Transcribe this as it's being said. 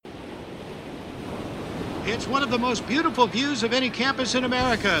It's one of the most beautiful views of any campus in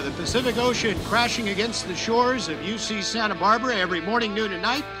America, the Pacific Ocean crashing against the shores of UC Santa Barbara every morning, noon, and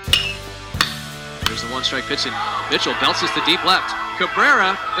night. There's the one-strike pitch, and Mitchell belts to deep left.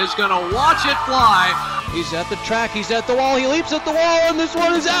 Cabrera is going to watch it fly. He's at the track, he's at the wall, he leaps at the wall, and this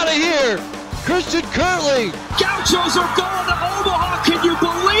one is out of here! Christian Kirtley! Gauchos are going to Omaha, can you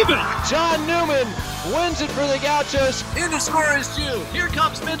believe it? John Newman wins it for the Gauchos. In to score is two. Here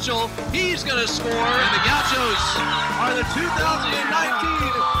comes Mitchell. He's going to score. And the Gauchos are the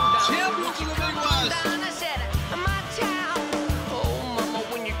 2019 champions of the Big West.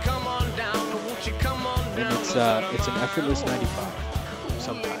 It's an effortless 95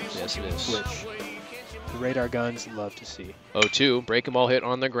 sometimes. Yes, it is. Which the radar guns love to see. 0-2, breaking ball hit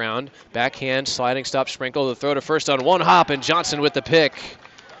on the ground. Backhand, sliding stop, Sprinkle. The throw to first on one hop, and Johnson with the pick.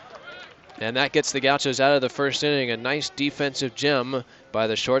 And that gets the Gauchos out of the first inning. A nice defensive gem by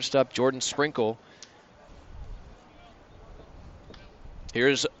the shortstop, Jordan Sprinkle.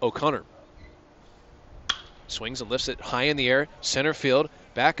 Here's O'Connor. Swings and lifts it high in the air, center field.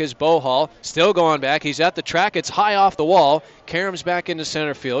 Back is Bohall, still going back. He's at the track. It's high off the wall. Karam's back into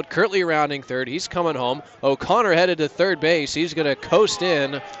center field. Kirtley rounding third. He's coming home. O'Connor headed to third base. He's going to coast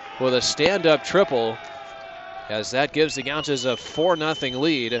in with a stand-up triple, as that gives the Gauchos a 4-0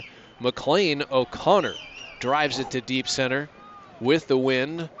 lead. McLean O'Connor drives it to deep center with the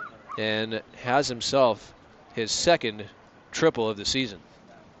wind and has himself his second triple of the season.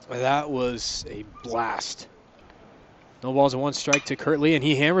 That was a blast. No balls and one strike to Kirtley, and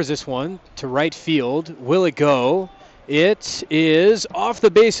he hammers this one to right field. Will it go? It is off the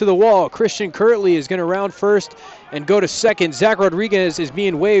base of the wall. Christian Kirtley is going to round first and go to second. Zach Rodriguez is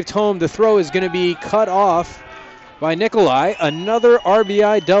being waved home. The throw is going to be cut off by Nikolai. Another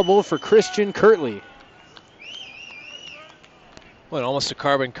RBI double for Christian Kirtley. Well, almost a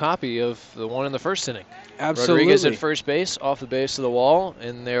carbon copy of the one in the first inning. Absolutely. Rodriguez at first base, off the base of the wall,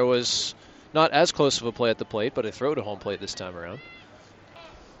 and there was not as close of a play at the plate, but a throw to home plate this time around.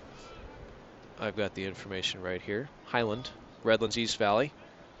 I've got the information right here. Highland, Redlands East Valley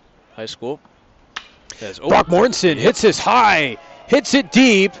High School. Brock Mortensen hits this high, hits it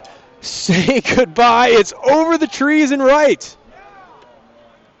deep. Say goodbye. It's over the trees and right.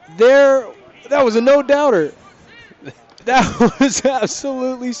 There, that was a no-doubter. That was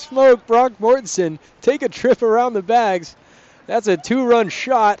absolutely smoked. Brock Mortensen, take a trip around the bags. That's a 2-run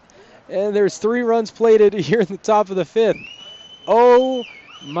shot, and there's 3 runs plated here in the top of the 5th. Oh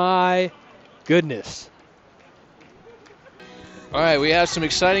my goodness. All right, we have some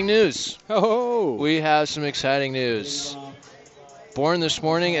exciting news. Oh. We have some exciting news. Born this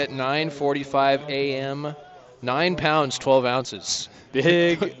morning at 9:45 a.m., 9 pounds, 12 ounces.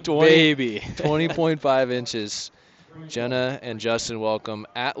 Big baby. 20.5 inches. Jenna and Justin welcome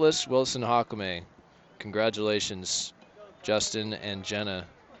Atlas Wilson Hakame. Congratulations, Justin and Jenna.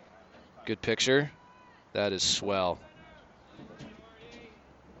 Good picture. That is swell.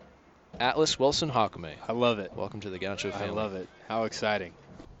 Atlas Wilson Hakame. I love it. Welcome to the Gaucho family. I love it. How exciting.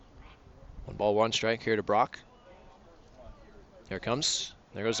 1 ball, 1 strike here to Brock. Here it comes.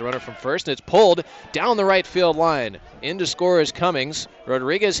 There goes the runner from first, and it's pulled down the right field line. In to score is Cummings.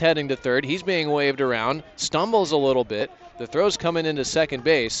 Rodriguez heading to third. He's being waved around. Stumbles a little bit. The throw's coming into second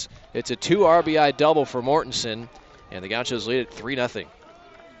base. It's a 2 RBI double for Mortensen, and the Gauchos lead at 3-0.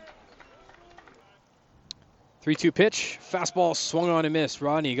 3-2 pitch. Fastball swung on and missed.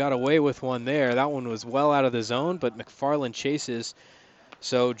 Rodney got away with one there. That one was well out of the zone, but McFarland chases.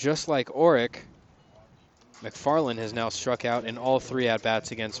 So just like Oric, McFarland has now struck out in all 3 at-bats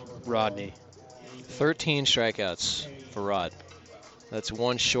against Rodney. 13 strikeouts for Rod. That's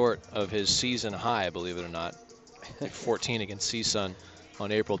 1 short of his season high, believe it or not. 14 against CSUN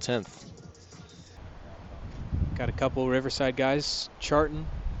on April 10th. Got a couple Riverside guys charting.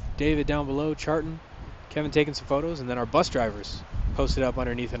 David down below charting. Kevin taking some photos, and then our bus drivers posted up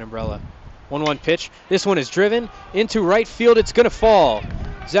underneath an umbrella. 1-1 pitch. This one is driven into right field. It's going to fall.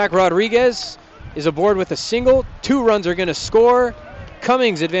 Zach Rodriguez is aboard with a single. 2 runs are going to score.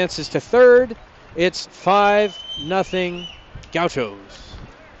 Cummings advances to third. It's 5-0 Gauchos.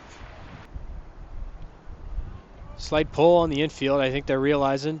 Slight pull on the infield. I think they're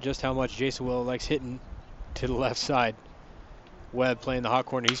realizing just how much Jason Willow likes hitting to the left side. Webb playing the hot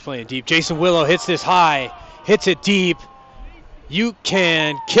corner. He's playing deep. Jason Willow hits this high, hits it deep. You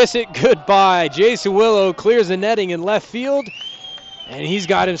can kiss it goodbye. Jason Willow clears the netting in left field, and he's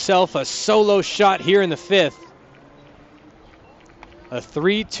got himself a solo shot here in the 5th. A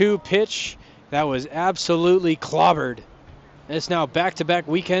 3-2 pitch that was absolutely clobbered. And it's now back-to-back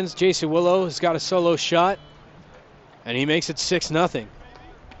weekends. Jason Willow has got a solo shot, and he makes it 6-0.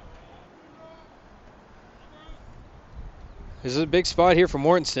 This is a big spot here for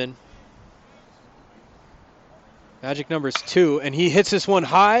Mortensen. Magic number's 2, and he hits this one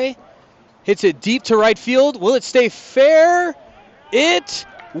high. Hits it deep to right field. Will it stay fair? It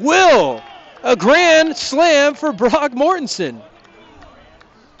will. A grand slam for Brock Mortensen.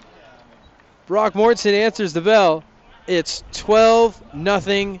 Brock Mortensen answers the bell. It's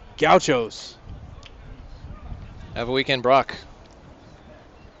 12-0 Gauchos. Have a weekend, Brock.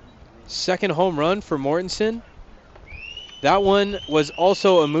 Second home run for Mortensen. That one was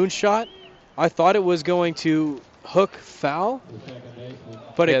also a moonshot. I thought it was going to hook foul,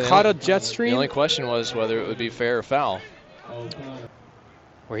 but it caught a jet stream. The only question was whether it would be fair or foul.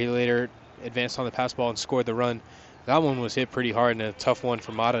 Where he later advanced on the pass ball and scored the run. That one was hit pretty hard and a tough one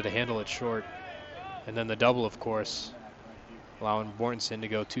for Mata to handle it short. And then the double, of course, allowing Mortensen to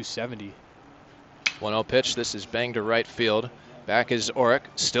go 270. 1-0 pitch. This is banged to right field. Back is Oric.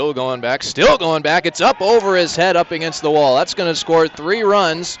 Still going back. Still going back. It's up over his head, up against the wall. That's going to score 3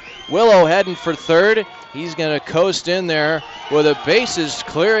 runs. Willow heading for third. He's going to coast in there with a bases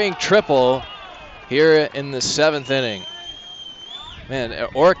clearing triple here in the 7th inning. Man,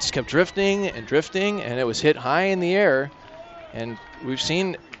 Oric just kept drifting, and it was hit high in the air. And we've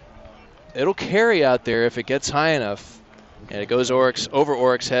seen it'll carry out there if it gets high enough. And it goes over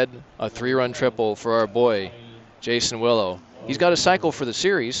Oric's head, a 3-run triple for our boy, Jason Willow. He's got a cycle for the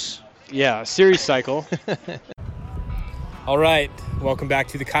series. Yeah, series cycle. All right, welcome back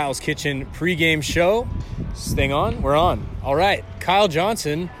to the Kyle's Kitchen pregame show. Is this thing on? We're on. All right, Kyle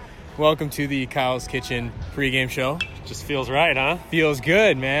Johnson, welcome to the Kyle's Kitchen pregame show. Just feels right, huh? Feels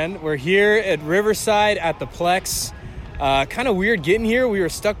good, man. We're here at Riverside at the Plex. Kind of weird getting here. We were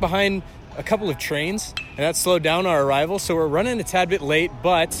stuck behind a couple of trains, and that slowed down our arrival, so we're running a tad bit late,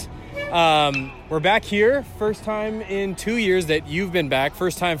 but we're back here. First time in 2 years that you've been back.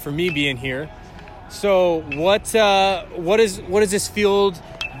 First time for me being here. So what is this field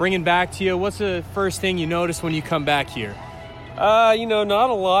bringing back to you? What's the first thing you notice when you come back here? Not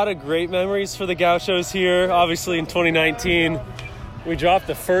a lot of great memories for the Gauchos here. Obviously, in 2019, we dropped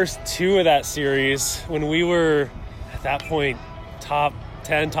the first 2 of that series when we were, at that point, top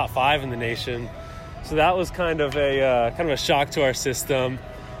 10, top 5 in the nation. So that was kind of a shock to our system.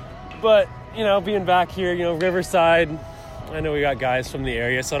 But, being back here, Riverside, I know we got guys from the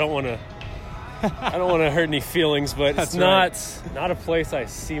area, so I don't want to hurt any feelings, but it's not a place I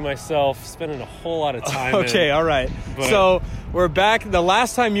see myself spending a whole lot of time in. Okay, all right. But so we're back. The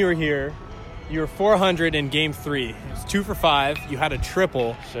last time you were here, you were 400 in Game 3. It was 2 for 5. You had a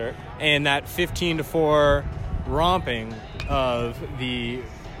triple. Sure. And that 15-4 romping of the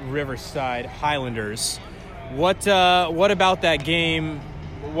Riverside Highlanders. What about that game?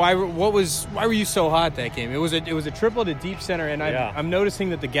 Why were you so hot that game? It was a triple to deep center, and I'm noticing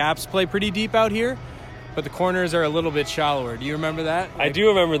that the gaps play pretty deep out here, but the corners are a little bit shallower. Do you remember that? I do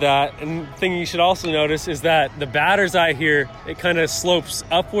remember that. And the thing you should also notice is that the batter's eye here, it kind of slopes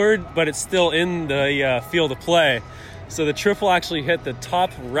upward, but it's still in the field of play. So the triple actually hit the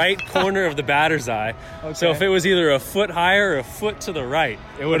top right corner of the batter's eye. Okay. So if it was either a foot higher or a foot to the right,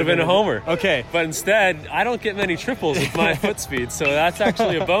 it would have been a homer. Okay. But instead, I don't get many triples with my foot speed, so that's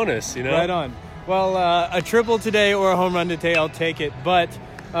actually a bonus, Right on. Well, a triple today or a home run today, I'll take it. But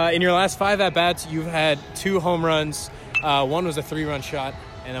in your last 5 at-bats, you've had 2 home runs. One was a 3-run shot,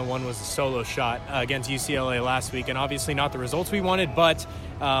 and then one was a solo shot against UCLA last week. And obviously not the results we wanted, but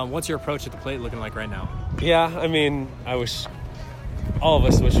what's your approach at the plate looking like right now? Yeah, I mean, all of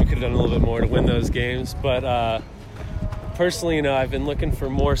us wish we could have done a little bit more to win those games. But personally, I've been looking for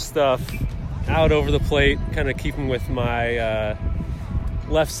more stuff out over the plate, kind of keeping with my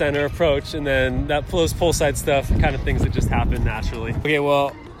left center approach. And then those pull side stuff, kind of things that just happen naturally. Okay,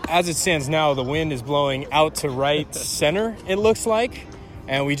 well, as it stands now, the wind is blowing out to right center, it looks like.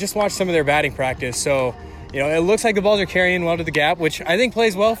 And we just watched some of their batting practice. So, it looks like the balls are carrying well to the gap, which I think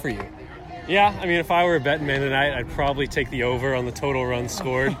plays well for you. Yeah, I mean, if I were a betting man tonight, I'd probably take the over on the total runs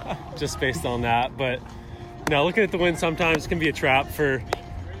scored just based on that. But, looking at the wind sometimes can be a trap for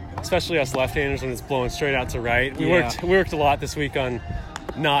especially us left-handers when it's blowing straight out to right. We worked a lot this week on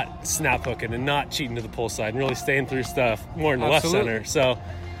not snap hooking and not cheating to the pull side and really staying through stuff more in the left center. So,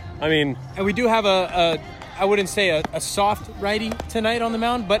 I mean... And we do have I wouldn't say a soft righty tonight on the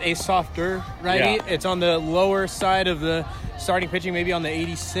mound, but a softer righty. Yeah. It's on the lower side of the starting pitching, maybe on the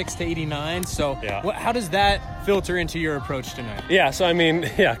 86 to 89. So how does that filter into your approach tonight? Yeah, so I mean,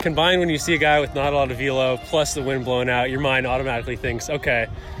 combined when you see a guy with not a lot of velo plus the wind blowing out, your mind automatically thinks, okay,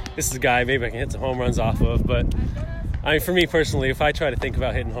 this is a guy maybe I can hit some home runs off of. But I mean, for me personally, if I try to think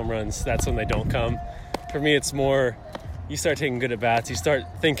about hitting home runs, that's when they don't come. For me, it's more... You start taking good at-bats. You start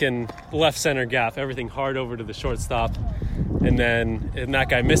thinking left center gap, everything hard over to the shortstop. And then if that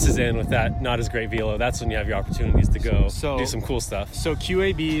guy misses in with that not as great velo, that's when you have your opportunities to go do some cool stuff. So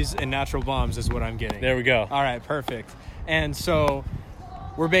QABs and natural bombs is what I'm getting. There we go. All right, perfect. And so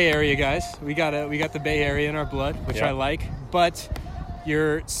we're Bay Area guys. We got the Bay Area in our blood, which I like. But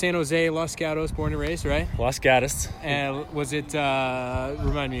you're San Jose, Los Gauchos, born and raised, right? Los Gauchos. And was it,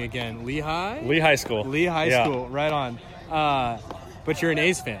 remind me again, Lehigh? Lehigh School. Lehigh School, right on. But you're an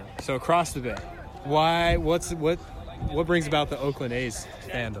A's fan, so across the Bay. Why? What brings about the Oakland A's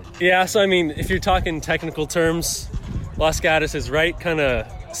fandom? Yeah, so I mean, if you're talking technical terms, Los Gauchos is right kind of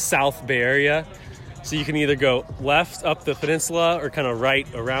South Bay Area. So you can either go left up the peninsula or kind of right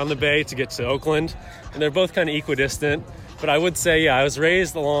around the bay to get to Oakland. And they're both kind of equidistant. But I would say, I was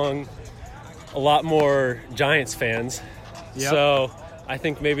raised along a lot more Giants fans. Yep. So I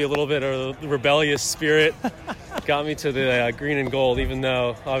think maybe a little bit of the rebellious spirit got me to the green and gold, even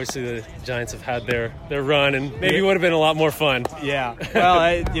though obviously the Giants have had their run and maybe it would have been a lot more fun. Yeah.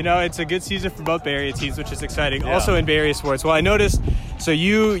 Well, it's a good season for both Bay Area teams, which is exciting. Yeah. Also in Bay Area sports. Well, I noticed, so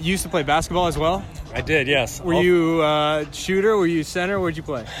you used to play basketball as well? I did, yes. Were you shooter? Were you center? Where'd you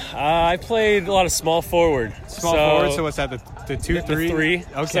play? I played a lot of small forward. Forward, so what's that, the 2-3? The 3.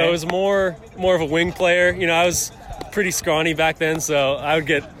 Okay. So it was more of a wing player. I was pretty scrawny back then, so I would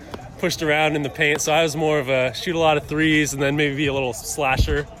get pushed around in the paint. So I was more of a shoot a lot of threes and then maybe be a little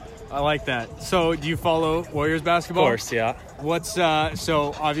slasher. I like that. So do you follow Warriors basketball? Of course, yeah. What's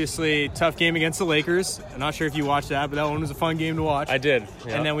so obviously tough game against the Lakers. I'm not sure if you watched that, but that one was a fun game to watch. I did.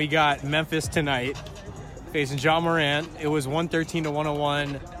 Yeah. And then we got Memphis tonight facing John Morant. It was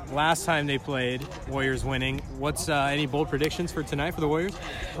 113-101 last time they played. Warriors winning. What's any bold predictions for tonight for the Warriors?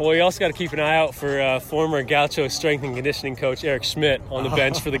 Well, you also got to keep an eye out for former Gauchos strength and conditioning coach Eric Schmidt on the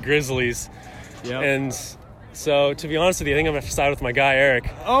bench for the Grizzlies. Yep. And so, to be honest with you, I think I'm going to have to side with my guy,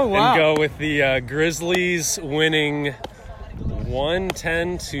 Eric. Oh, wow. And go with the Grizzlies winning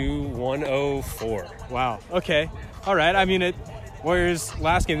 110-104. Wow. Okay. All right. I mean, Warriors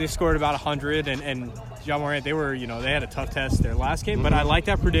last game, they scored about 100, and John Morant, they had a tough test their last game, but I like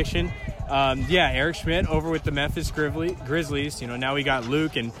that prediction. Eric Schmidt over with the Memphis Grizzlies. Now we got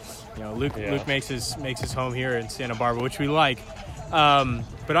Luke, and Luke makes his home here in Santa Barbara, which we like.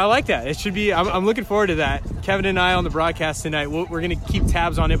 But I like that. It should be. I'm looking forward to that. Kevin and I on the broadcast tonight. We're going to keep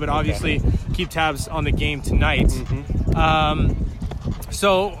tabs on it, but obviously keep tabs on the game tonight. Mm-hmm.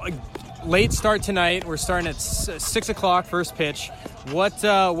 So late start tonight. We're starting at 6 o'clock. First pitch. What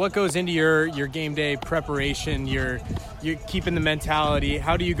goes into your game day preparation? You're keeping the mentality.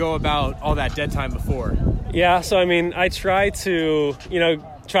 How do you go about all that dead time before? Yeah. So I mean, I try to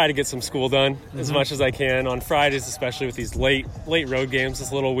try to get some school done as much as I can on Fridays, especially with these late road games.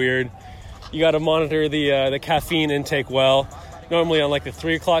 It's a little weird. You got to monitor the caffeine intake well. Normally on like the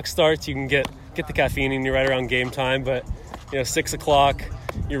 3 o'clock starts, you can get the caffeine in you right around game time, but 6 o'clock,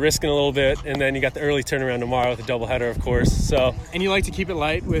 you're risking a little bit, and then you got the early turnaround tomorrow with a doubleheader, of course. So, and you like to keep it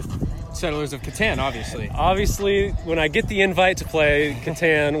light with Settlers of Catan, obviously. Obviously, when I get the invite to play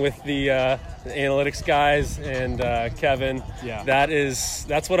Catan with the analytics guys and Kevin,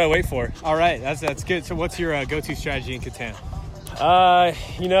 that's what I wait for. All right, that's good. So what's your go-to strategy in Catan?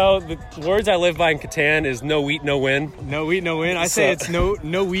 The words I live by in Catan is no wheat, no win. No wheat, no win. I say it's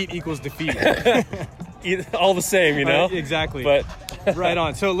no wheat equals defeat. All the same, exactly. But right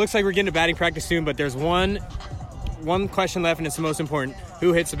on. So it looks like we're getting to batting practice soon, but there's one question left, and it's the most important.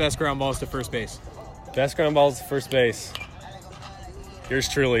 Who hits the best ground balls to first base? Best ground balls to first base. Yours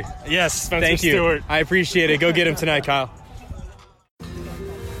truly. Yes, Spencer thank you. Stewart. I appreciate it. Go get him tonight, Kyle. All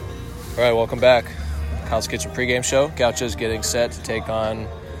right, welcome back. Kyle's Kitchen pregame show. Gauchos getting set to take on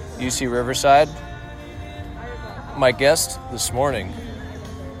UC Riverside. My guest this morning,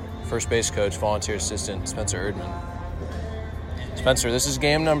 first base coach, volunteer assistant Spencer Erdman. Spencer, this is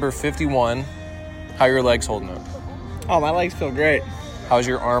game number 51. How are your legs holding up? Oh, my legs feel great. How's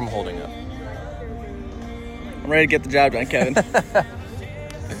your arm holding up? I'm ready to get the job done, Kevin.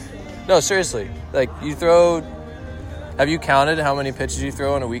 No, seriously. Have you counted how many pitches you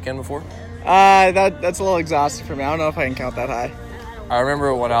throw in a weekend before? That's a little exhausting for me. I don't know if I can count that high. I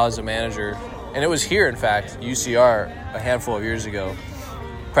remember when I was a manager, and it was here, in fact, UCR, a handful of years ago.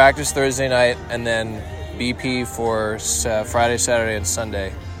 Practice Thursday night, and then BP for Friday, Saturday, and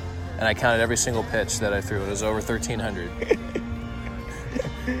Sunday. And I counted every single pitch that I threw. It was over 1,300.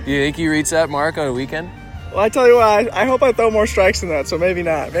 You think you reach that mark on a weekend? Well, I tell you what, I hope I throw more strikes than that, so maybe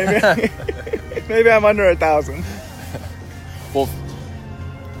not. Maybe I'm under 1,000. Well,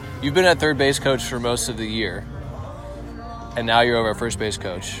 you've been at third base coach for most of the year, and now you're over at first base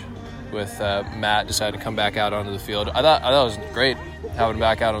coach with Matt decided to come back out onto the field. I thought it was great having him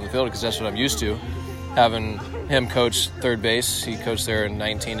back out on the field because that's what I'm used to. having him coach third base. He coached there in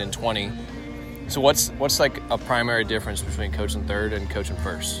 19 and 20. So what's like a primary difference between coaching third and coaching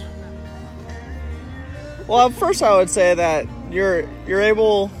first? Well, first I would say that you're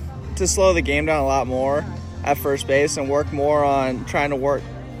able to slow the game down a lot more at first base and work more on trying to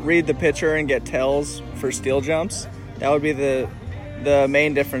read the pitcher and get tells for steal jumps. That would be the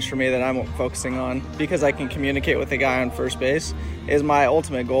main difference for me that I'm focusing on, because I can communicate with the guy on first base. Is my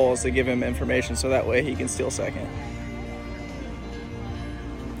ultimate goal is to give him information so that way he can steal second.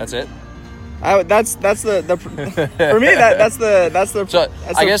 That's it. That's the for me that's the. So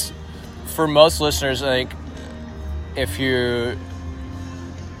I guess for most listeners, I think if you,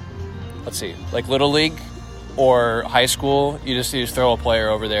 let's see, like Little League or high school, you just throw a player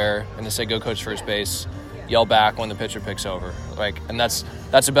over there and they say go coach first base, yell back when the pitcher picks over, and that's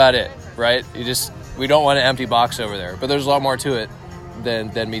about it, right? We don't want an empty box over there, but there's a lot more to it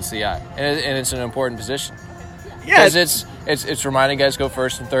than meets the eye, and it's an important position. Yeah, because it's reminding guys go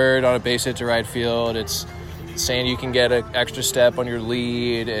first and third on a base hit to right field. It's saying you can get an extra step on your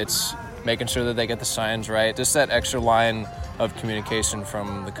lead. It's making sure that they get the signs right. Just that extra line of communication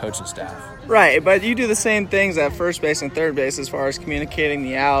from the coaching staff. Right, but you do the same things at first base and third base as far as communicating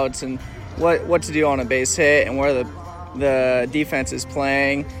the outs and what to do on a base hit and where the defense is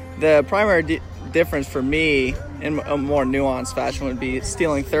playing. The primary difference for me in a more nuanced fashion would be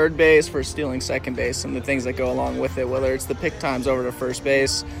stealing third base versus stealing second base and the things that go along with it, whether it's the pick times over to first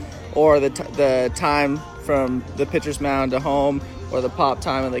base or the time from the pitcher's mound to home, or the pop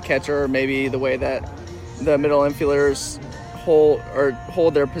time of the catcher, or maybe the way that the middle infielders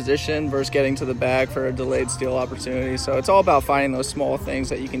hold their position versus getting to the bag for a delayed steal opportunity. So it's all about finding those small things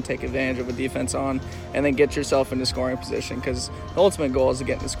that you can take advantage of a defense on and then get yourself into scoring position, because the ultimate goal is to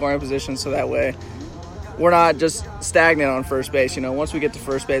get into scoring position so that way we're not just stagnant on first base. Once we get to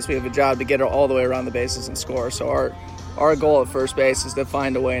first base, we have a job to get all the way around the bases and score. So our goal at first base is to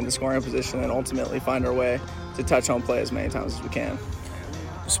find a way into scoring position and ultimately find our way to touch home plate as many times as we can.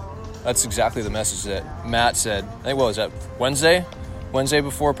 That's exactly the message that Matt said. I think, what was that, Wednesday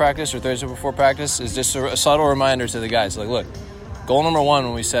before practice or Thursday before practice? Is just a subtle reminder to the guys. Like, look, goal number one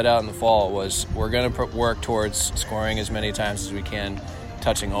when we set out in the fall was we're going to work towards scoring as many times as we can,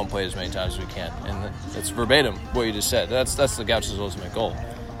 touching home plate as many times as we can. And it's verbatim what you just said. That's the Gauchos' ultimate goal.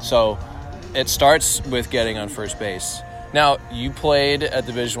 So it starts with getting on first base. Now, you played at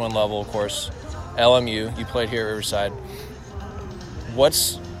Division I level, of course, LMU. You played here at Riverside.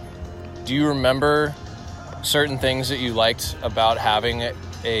 Do you remember certain things that you liked about having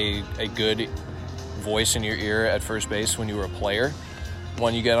a good voice in your ear at first base when you were a player,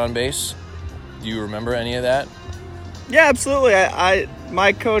 when you get on base? Do you remember any of that? Yeah, absolutely.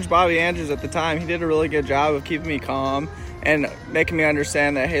 My coach, Bobby Andrews, at the time, he did a really good job of keeping me calm and making me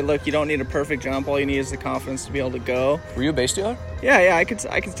understand that, hey, look, you don't need a perfect jump. All you need is the confidence to be able to go. Were you a base stealer? Yeah, I could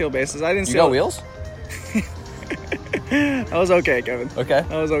steal bases. I didn't steal. You got wheels? That was okay, Kevin. Okay.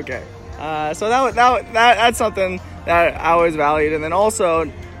 That was okay. So that's something that I always valued. And then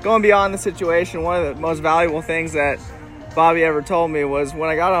also, going beyond the situation, one of the most valuable things that Bobby ever told me was when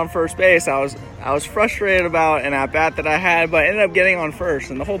I got on first base, I was frustrated about an at-bat that I had, but I ended up getting on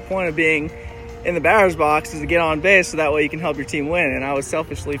first. And the whole point of being in the batter's box is to get on base so that way you can help your team win. And I was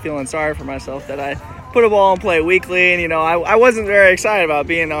selfishly feeling sorry for myself that I put a ball in play weekly, and I wasn't very excited about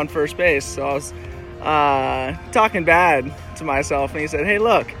being on first base. So I was talking bad to myself, and he said, hey,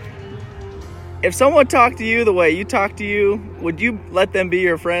 look, if someone talked to you the way you talk to you, would you let them be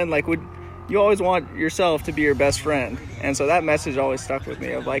your friend? Like, would you always want yourself to be your best friend? And so that message always stuck with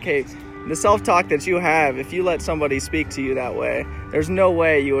me of like, hey, the self-talk that you have, if you let somebody speak to you that way, there's no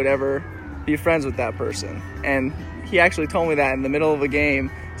way you would ever be friends with that person. And he actually told me that in the middle of a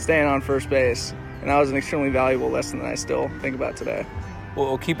game, staying on first base. And that was an extremely valuable lesson that I still think about today.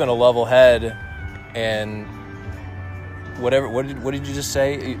 Well, keeping a level head and whatever, what did you just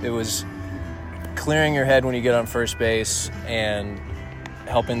say? It was clearing your head when you get on first base and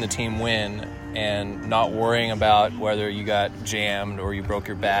helping the team win and not worrying about whether you got jammed or you broke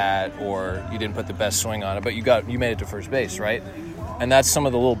your bat or you didn't put the best swing on it, but you made it to first base, right? And that's some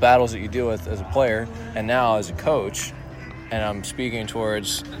of the little battles that you deal with as a player and now as a coach. And I'm speaking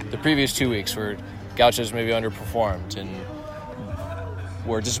towards the previous 2 weeks where Gauchos maybe underperformed and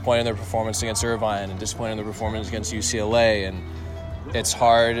were disappointed in their performance against Irvine and disappointed in their performance against UCLA, and it's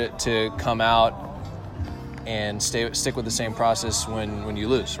hard to come out and stick with the same process when you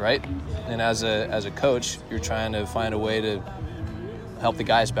lose, right? And as a coach, you're trying to find a way to help the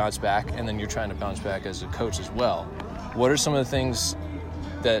guys bounce back, and then you're trying to bounce back as a coach as well. What are some of the things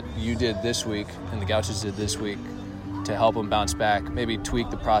that you did this week and the Gauchos did this week to help them bounce back, maybe tweak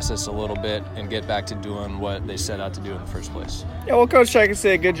the process a little bit and get back to doing what they set out to do in the first place? Yeah, well, Coach Checkett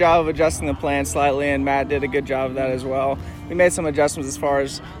did a good job of adjusting the plan slightly, and Matt did a good job of that as well. We made some adjustments as far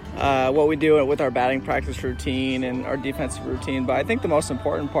as what we do with our batting practice routine and our defensive routine, but I think the most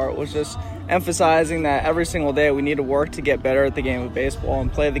important part was just emphasizing that every single day we need to work to get better at the game of baseball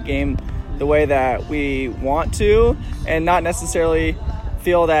and play the game the way that we want to, and not necessarily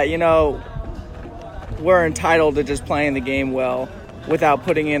feel that, we're entitled to just playing the game well without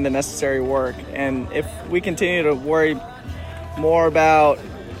putting in the necessary work. And if we continue to worry more about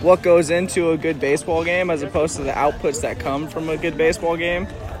what goes into a good baseball game as opposed to the outputs that come from a good baseball game,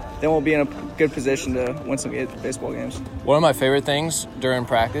 then we'll be in a good position to win some baseball games. One of my favorite things during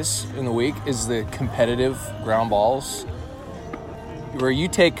practice in the week is the competitive ground balls, where you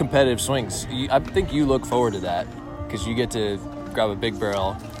take competitive swings. I think you look forward to that because you get to grab a big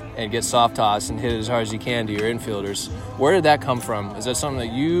barrel and get soft toss and hit it as hard as you can to your infielders. Where did that come from? Is that something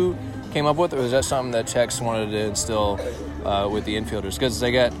that you came up with, or is that something that Chex wanted to instill with the infielders? Because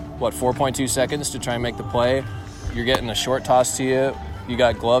they got, 4.2 seconds to try and make the play. You're getting a short toss to you. You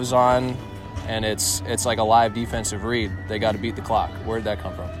got gloves on, and it's like a live defensive read. They got to beat the clock. Where did that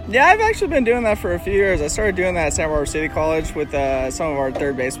come from? Yeah, I've actually been doing that for a few years. I started doing that at Santa Barbara City College with some of our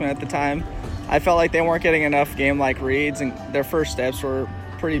third basemen at the time. I felt like they weren't getting enough game-like reads, and their first steps were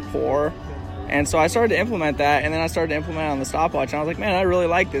pretty poor. And so I started to implement that, and then I started to implement it on the stopwatch. And I was like, man, I really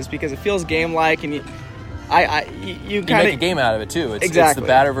like this because it feels game-like, and you make a game out of it too. It's the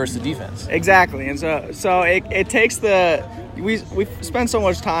batter versus the defense. Exactly. And so it takes we spend so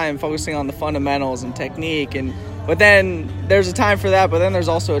much time focusing on the fundamentals and technique, but then there's a time for that, but then there's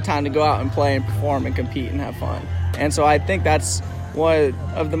also a time to go out and play and perform and compete and have fun. And so I think that's one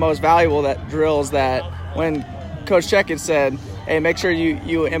of the most valuable drills that when Coach Checkett said, hey, make sure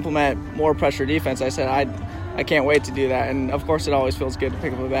you implement more pressure defense, I said, I can't wait to do that. And of course it always feels good to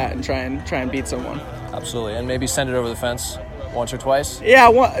pick up a bat and try and beat someone. Absolutely. And maybe send it over the fence once or twice?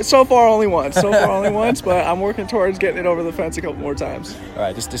 Yeah, so far only once. But I'm working towards getting it over the fence a couple more times. All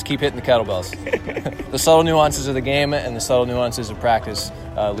right, just keep hitting the kettlebells. The subtle nuances of the game and the subtle nuances of practice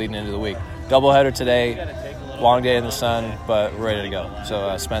leading into the week. Doubleheader today, long day in the sun, but we're ready to go.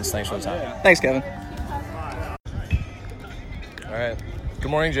 So, Spence, thanks for the time. Thanks, Kevin. All right.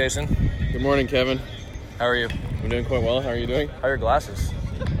 Good morning, Jason. Good morning, Kevin. How are you? I'm doing quite well. How are you doing? How are your glasses?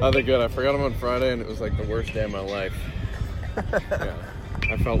 Oh, they're good. I forgot them on Friday, and it was like the worst day of my life. Yeah,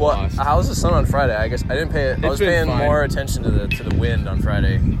 I felt lost. How was the sun on Friday? I guess I didn't pay it. I was paying more attention to the wind on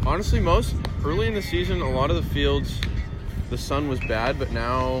Friday. Honestly, early in the season, a lot of the fields, the sun was bad, but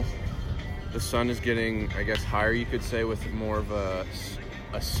now the sun is getting, I guess, higher, you could say, with more of a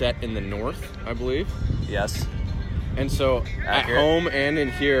set in the north, I believe. Yes. And so at home and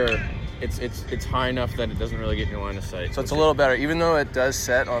in here, it's high enough that it doesn't really get in your line of sight. So it's a little better, even though it does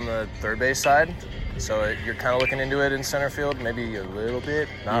set on the third base side. So you're kind of looking into it in center field, maybe a little bit,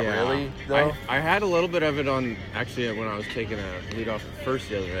 not really, though. I had a little bit of it on, actually, when I was taking a lead off first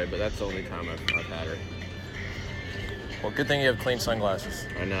the other day, but that's the only time I've had it. Well, good thing you have clean sunglasses.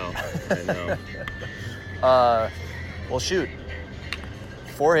 I know. Well, shoot.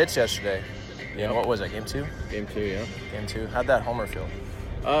 4 hits yesterday. Yeah, what was that, game 2? Game 2, yeah. Game 2. How'd that homer feel?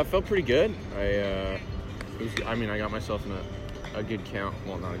 It felt pretty good. I got myself in a good count.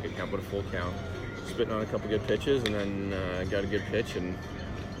 Well, not a good count, but a full count. Spitting on a couple good pitches, and then got a good pitch. And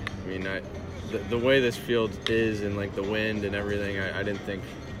I mean, the way this field is, and like the wind and everything, I didn't think.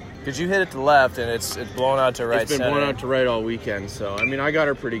 Because you hit it to left, and it's blown out to right. It's been blown out to right all weekend. So I mean, I got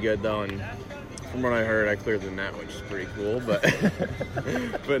her pretty good though, and from what I heard, I cleared the net, which is pretty cool. But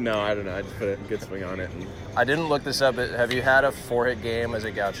but no, I don't know. I just put a good swing on it. And I didn't look this up. Have you had a 4-hit game as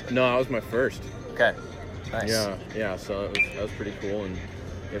a Gaucho? No, that was my first. Okay, nice. Yeah. So that was pretty cool, and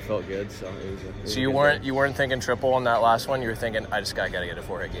it felt good. So it was so you weren't thinking triple on that last one. You were thinking, I just gotta get a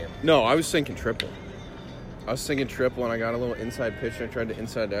 4-hit game. No, I was thinking triple. And I got a little inside pitch. And I tried to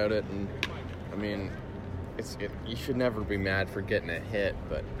inside out it, and I mean, you should never be mad for getting a hit,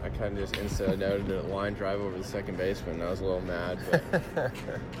 but I kind of just inside outed a line drive over the second baseman. I was a little mad, but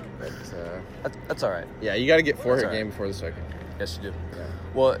that's all right. Yeah, you got to get 4-hit game before the second. Yes, you do. Yeah.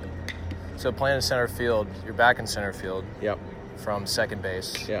 Well, so playing in center field, you're back in center field. Yep. From second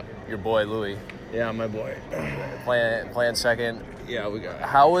base. Yeah. Your boy Louie. Yeah, my boy. Playing second. Yeah, we got it.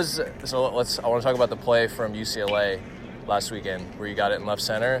 I want to talk about the play from UCLA last weekend where you got it in left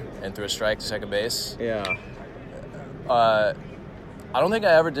center and threw a strike to second base. Yeah. I don't think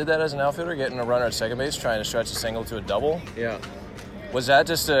I ever did that as an outfielder, getting a runner at second base, trying to stretch a single to a double. Yeah. Was that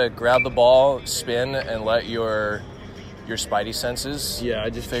just to grab the ball, spin, and let your spidey senses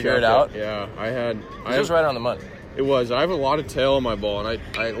I just figure it out? Yeah, I was right on the money. It was. I have a lot of tail on my ball, and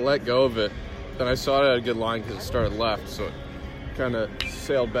I let go of it. Then I saw it at a good line because it started left, so it kind of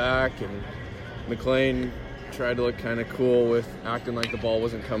sailed back, and McLean tried to look kind of cool with acting like the ball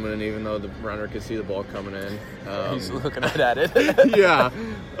wasn't coming in, even though the runner could see the ball coming in. He's looking right at it. Yeah,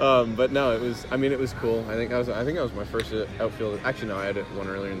 but no, it was. I mean, it was cool. I think that was my first outfield. Actually, no, I had one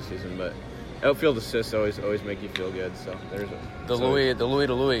earlier in the season, but outfield assists always make you feel good. So there's the Louis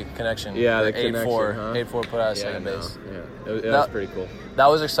to Louis connection. Yeah, the 8-4, connection, 8-4 put out second base. Yeah, that was pretty cool. That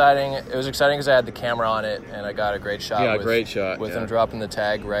was exciting. It was exciting because I had the camera on it, and I got a great shot. Yeah, great shot with him dropping the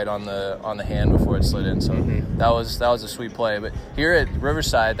tag right on the hand before it slid in. So that was a sweet play. But here at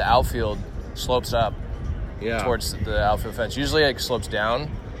Riverside, the outfield slopes up towards the outfield fence. Usually it slopes down.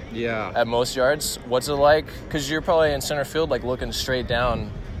 Yeah. At most yards. What's it like? Because you're probably in center field, like looking straight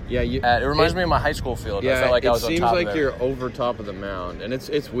down. Yeah, it reminds me of my high school field. Yeah, I felt like I was on top of it. It seems like you're over top of the mound, and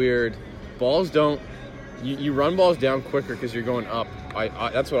it's weird. Balls don't. You run balls down quicker because you're going up.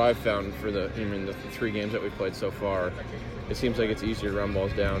 That's what I've found for the 3 games that we've played so far. It seems like it's easier to run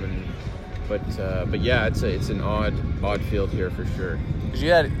balls down, but yeah, it's an odd field here for sure. Because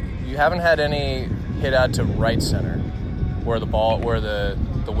you haven't had any hit out to right center, where the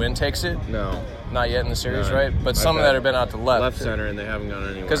wind takes it. No. Not yet in the series, right? But some that have been out to left center, and they haven't gone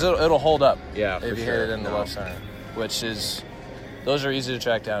anywhere. Because it'll hold up. Yeah, if you hit it in the left center, those are easy to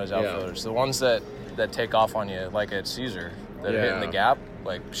track down as outfielders. Yeah. The ones that take off on you, like at Caesar, that are hitting the gap,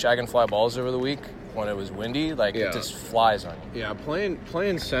 like shagging fly balls over the week when it was windy, it just flies on you. Yeah,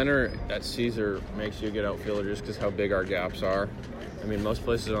 playing center at Caesar makes you a good outfielder just because how big our gaps are. I mean, most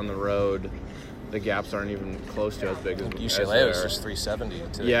places on the road, the gaps aren't even close to as big as UCLA was just 370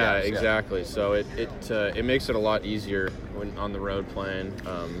 to the gaps, exactly. So it makes it a lot easier when on the road playing,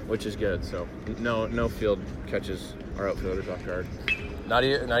 which is good. So no field catches our outfielders off guard. Not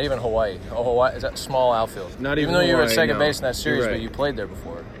even Hawaii. Oh, Hawaii is that small outfield? Not even though you were at Hawaii, second base in that series, but you played there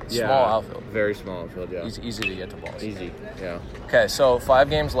before. Small outfield. Very small outfield. Yeah. Easy to get to balls. Easy. Yeah. Okay, so 5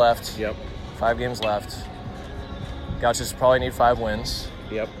 games left. Yep. 5 games left. Gauchos probably need 5 wins.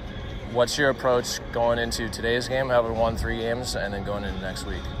 Yep. What's your approach going into today's game, having won 3 games, and then going into next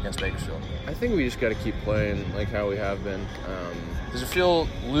week against Bakersfield? I think we just got to keep playing like how we have been. Does it feel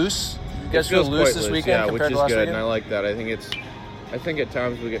loose? You guys feel loose this weekend compared to last weekend? Which is good, and I like that. I think at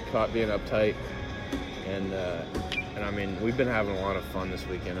times we get caught being uptight, and I mean we've been having a lot of fun this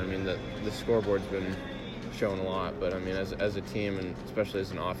weekend. I mean the scoreboard's been showing a lot, but I mean as a team and especially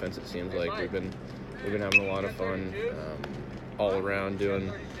as an offense, it seems like we've been having a lot of fun all around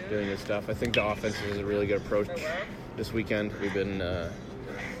doing this stuff. I think the offense is a really good approach this weekend. We've been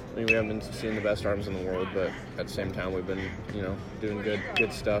we haven't been seeing the best arms in the world, but at the same time we've been doing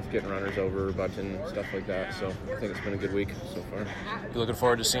good stuff, getting runners over, bunting, stuff like that. So I think it's been a good week so far. You looking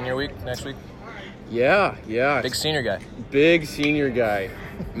forward to senior week next week? Yeah. Big senior guy. Big senior guy.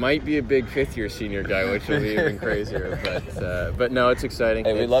 Might be a big 5th-year senior guy, which will be even crazier. But no, it's exciting.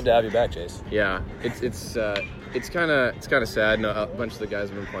 Hey, we'd love to have you back, Chase. Yeah, it's kind of sad. No, a bunch of the guys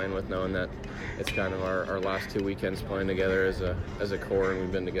I've been playing with knowing that it's kind of our last 2 weekends playing together as a core, and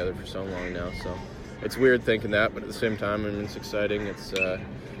we've been together for so long now. So it's weird thinking that, but at the same time, I mean, it's exciting. It's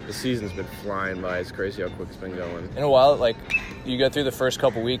the season's been flying by. It's crazy how quick it's been going. In a while, you go through the first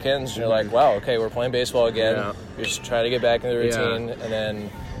couple weekends, and you're like, wow, okay, we're playing baseball again. Yeah. You're just trying to get back into the routine, and then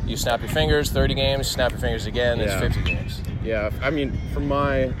you snap your fingers, 30 games, snap your fingers again, it's 50 games. Yeah, I mean, from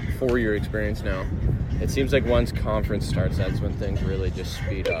my 4-year experience now, it seems like once conference starts, that's when things really just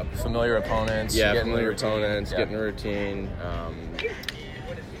speed up. Familiar opponents. Getting a routine.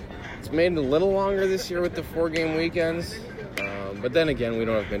 It's made it a little longer this year with the 4-game weekends. But then again, we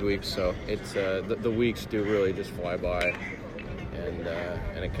don't have midweeks, so it's the weeks do really just fly by, and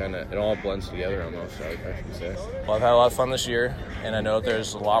it all blends together almost. I should say. Well, I've had a lot of fun this year, and I know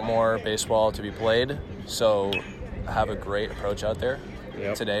there's a lot more baseball to be played. So have a great approach out there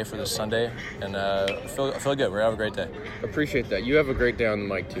today for this Sunday, and feel good. We're gonna have a great day. Appreciate that. You have a great day on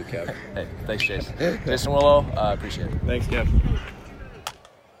the mic too, Kev. Hey, thanks, Jason. Jason Willow, appreciate it. Thanks, Kev.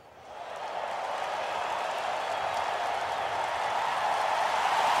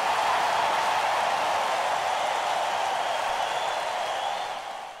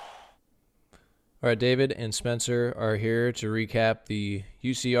 All right, David and Spencer are here to recap the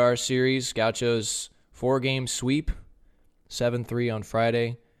UCR series. Gauchos 4-game sweep, 7-3 on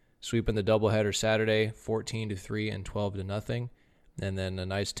Friday, sweeping the doubleheader Saturday, 14-3 and 12-0, and then a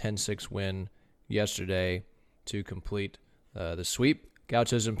nice 10-6 win yesterday to complete the sweep.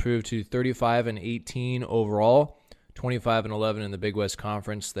 Gauchos improved to 35-18 overall, 25-11 in the BigWest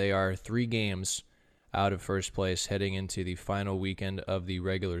Conference. They are 3 games out of first place heading into the final weekend of the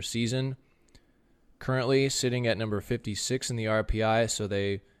regular season. currently sitting at number 56 in the RPI, so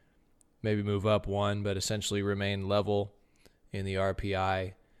they maybe move up one, but essentially remain level in the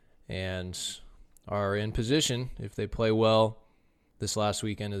RPI and are in position, if they play well this last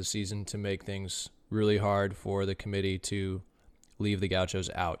weekend of the season, to make things really hard for the committee to leave the Gauchos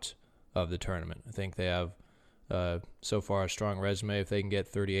out of the tournament. I think they have so far a strong resume. If they can get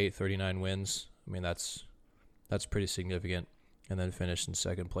 38, 39 wins, I mean, that's pretty significant, and then finish in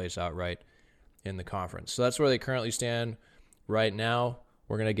second place outright in the conference. So that's where they currently stand right now.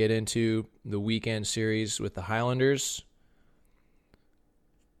 We're going to get into the weekend series with the Highlanders.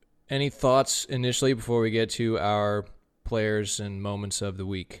 Any thoughts initially before we get to our players and moments of the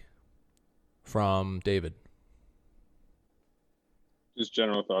week from David? Just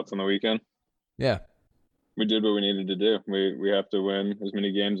general thoughts on the weekend. Yeah. We did what we needed to do. We have to win as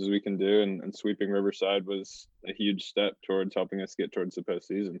many games as we can do, and sweeping Riverside was a huge step towards helping us get towards the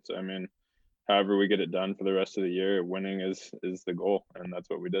postseason. So, I mean, however we get it done for the rest of the year, winning is the goal, and that's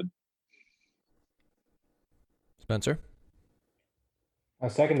what we did. Spencer? I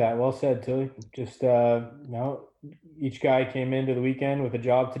second that. Well said, Tilly. Just each guy came into the weekend with a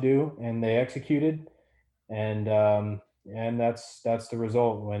job to do, and they executed, and that's the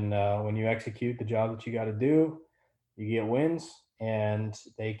result. When you execute the job that you got to do, you get wins, and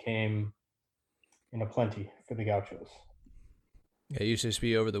they came in a plenty for the Gauchos. Yeah,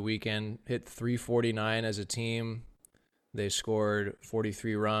 UCSB over the weekend hit 349 as a team. They scored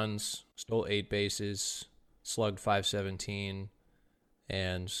 43 runs, stole 8 bases, slugged 517,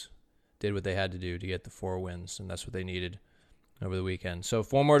 and did what they had to do to get the 4 wins, and that's what they needed over the weekend. So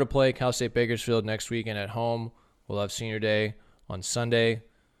 4 more to play. Cal State Bakersfield next weekend at home. We'll have Senior Day on Sunday,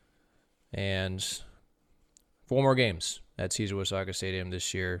 and 4 more games at Cesar Wasaka Stadium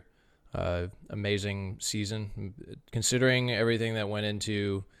this year. Amazing season. Considering everything that went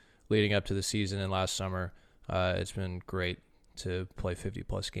into leading up to the season and last summer, it's been great to play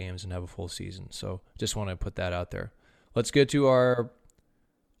 50-plus games and have a full season. So just want to put that out there. Let's get to our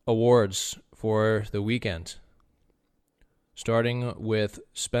awards for the weekend, starting with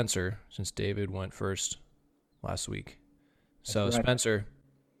Spencer, since David went first last week. So, right. Spencer.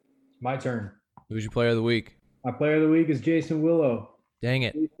 My turn. Who's your player of the week? My player of the week is Jason Willow. Dang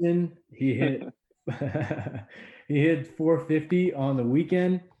it. Jason, he hit he hit 450 on the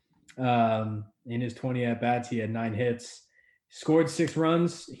weekend. In his 20 at-bats, he had 9 hits. Scored 6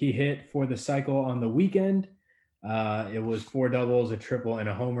 runs. He hit for the cycle on the weekend. It was 4 doubles, a triple, and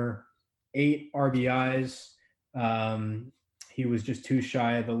a homer. 8 RBIs. He was just too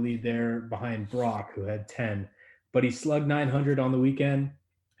shy of the lead there behind Brock, who had 10. But he slugged 900 on the weekend,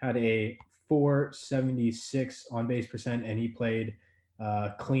 had a 476 on-base percent, and he played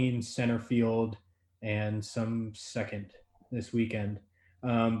clean center field and some second this weekend.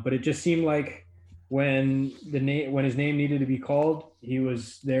 But it just seemed like when his name needed to be called, he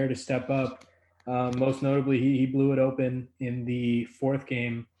was there to step up. Most notably, he blew it open in the 4th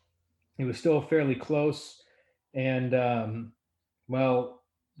game. It was still fairly close, and Granillo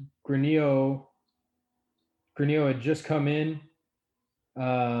had just come in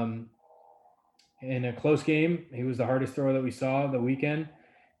a close game. He was the hardest thrower that we saw the weekend,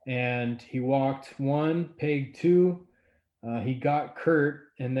 and he walked 1, pegged 2. He got Kurt,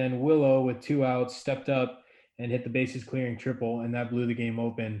 and then Willow with 2 outs stepped up and hit the bases clearing triple, and that blew the game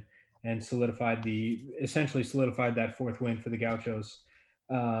open and essentially solidified that 4th win for the Gauchos.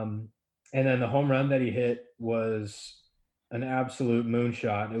 And then the home run that he hit was an absolute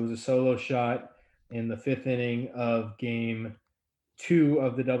moonshot. It was a solo shot in the 5th inning of game 2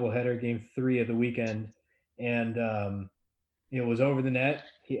 of the doubleheader, game 3 of the weekend. And it was over the net.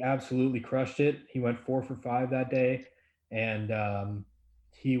 He absolutely crushed it. He went 4 for 5 that day. And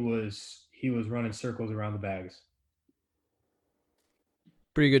he was running circles around the bags.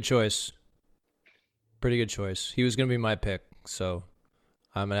 Pretty good choice. He was going to be my pick, so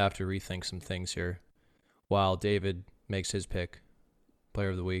I'm going to have to rethink some things here while David makes his pick. Player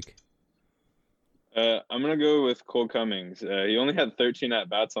of the week. I'm going to go with Cole Cummings. He only had 13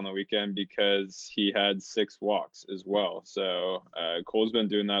 at-bats on the weekend because he had 6 walks as well. So Cole's been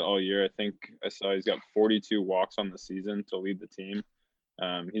doing that all year. I think I saw he's got 42 walks on the season to lead the team.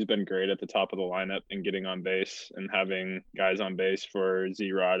 He's been great at the top of the lineup and getting on base and having guys on base for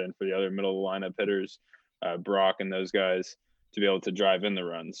Z-Rod and for the other middle of the lineup hitters, Brock and those guys, to be able to drive in the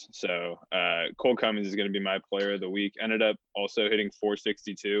runs. So Cole Cummings is going to be my player of the week. Ended up also hitting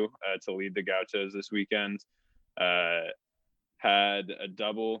 462 to lead the Gauchos this weekend. Had a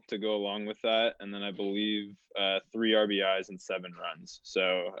double to go along with that. And then I believe 3 RBIs and 7 runs.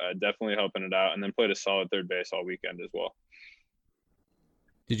 So definitely helping it out. And then played a solid third base all weekend as well.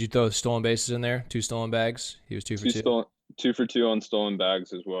 Did you throw stolen bases in there? 2 stolen bags? He was 2 for 2? 2 for 2 on stolen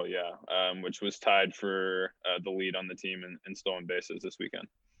bags as well, yeah, which was tied for the lead on the team in stolen bases this weekend.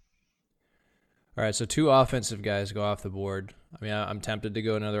 All right, so 2 offensive guys go off the board. I mean, I'm tempted to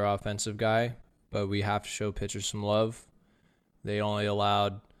go another offensive guy, but we have to show pitchers some love. They only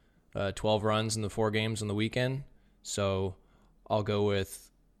allowed 12 runs in the 4 games on the weekend, so I'll go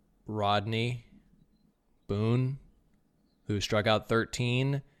with Rodney Boone, who struck out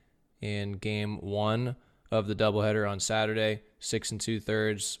 13 in game 1 of the doubleheader on Saturday. 6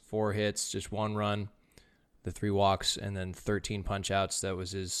 2/3, 4 hits, just 1 run, the 3 walks, and then 13 punch-outs. That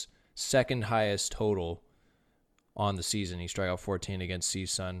was his second highest total on the season. He struck out 14 against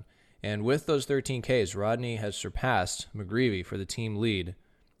CSUN. And with those 13 Ks, Rodney has surpassed McGreevy for the team lead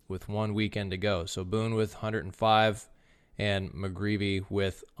with 1 weekend to go. So Boone with 105 and McGreevy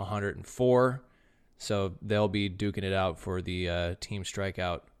with 104. So they'll be duking it out for the team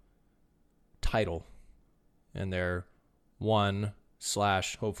strikeout title. And they're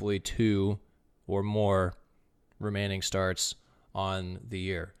 1/hopefully 2 or more remaining starts on the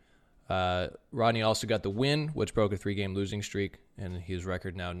year. Rodney also got the win, which broke a 3-game losing streak, and his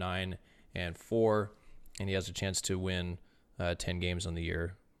record now 9-4, and he has a chance to win 10 games on the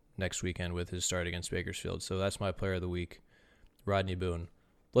year next weekend with his start against Bakersfield. So that's my player of the week, Rodney Boone.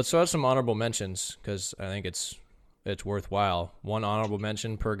 Let's throw out some honorable mentions because I think it's worthwhile. 1 honorable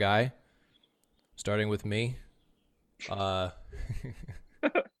mention per guy, starting with me. Okay.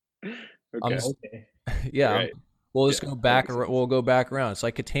 Yeah. Right. We'll just go back. We'll go back around. It's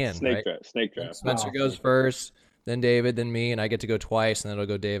like Catan, Snake right? draft. Spencer goes first, then David, then me, and I get to go twice, and then it'll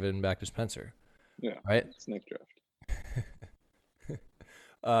go David and back to Spencer. Yeah. Right. Snake draft.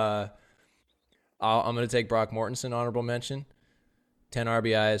 I'm going to take Brock Mortensen, honorable mention. 10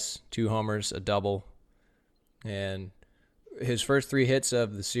 RBIs, 2 homers, a double, and his first 3 hits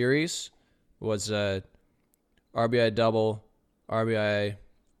of the series was a RBI double, RBI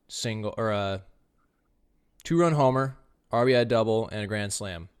single, or a 2-run homer, RBI double, and a grand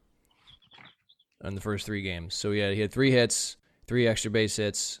slam in the first 3 games. So he had 3 hits, 3 extra base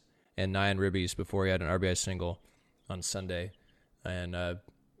hits, and 9 ribbies before he had an RBI single on Sunday. And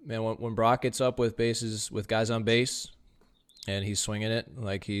man, when Brock gets up with guys on base, and he's swinging it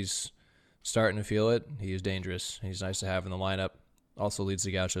like he's starting to feel it, he is dangerous. He's nice to have in the lineup. Also leads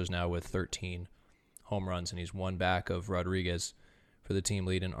the Gauchos now with 13 home runs, and he's 1 back of Rodriguez for the team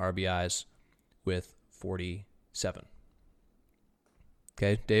lead in RBIs with 47.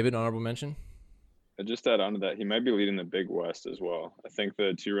 Okay, David, honorable mention? Just add on to that, he might be leading the BigWest as well. I think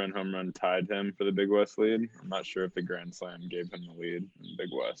the 2-run home run tied him for the BigWest lead. I'm not sure if the grand slam gave him the lead in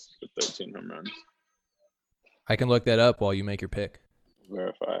BigWest with 13 home runs. I can look that up while you make your pick.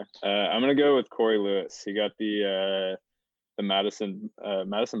 Verify. I'm gonna go with Corey Lewis. He got the Madison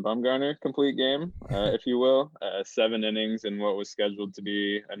Bumgarner complete game, if you will. 7 innings in what was scheduled to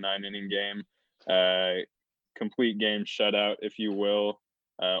be a 9-inning game. Complete game shutout, if you will.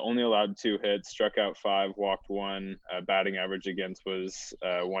 Only allowed 2 hits, struck out 5, walked 1. Batting average against was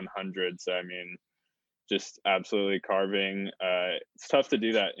 100. So I mean, just absolutely carving. It's tough to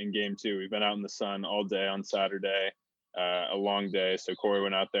do that in game 2. We've been out in the sun all day on Saturday, a long day. So Corey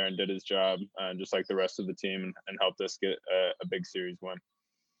went out there and did his job, just like the rest of the team, and helped us get a big series win.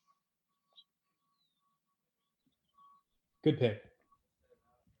 Good pick.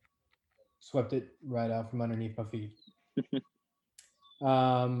 Swept it right out from underneath my feet.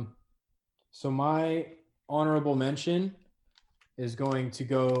 So my honorable mention is going to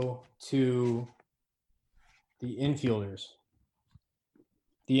go to the infielders.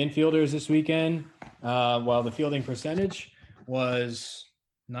 The infielders this weekend, while the fielding percentage was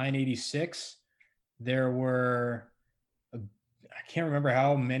 .986, there were, I can't remember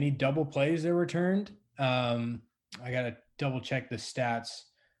how many double plays there were turned. I got to double check the stats.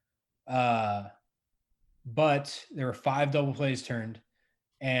 But there were 5 double plays turned,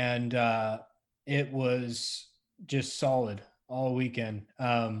 and it was just solid all weekend.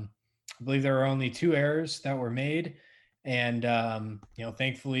 I believe there were only 2 errors that were made, and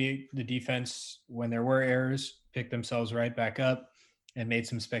thankfully the defense, when there were errors, picked themselves right back up and made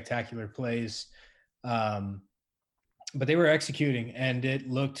some spectacular plays. But they were executing, and it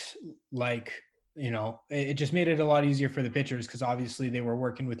looked like, it just made it a lot easier for the pitchers because obviously they were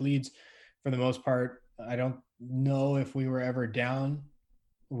working with leads for the most part. I don't know if we were ever down.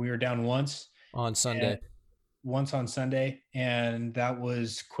 We were down once on Sunday. And that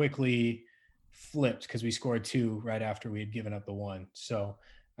was quickly flipped because we scored 2 right after we had given up the 1. So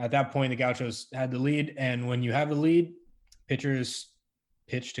at that point, the Gauchos had the lead, and when you have the lead, pitchers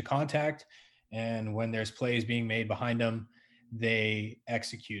pitch to contact, and when there's plays being made behind them, they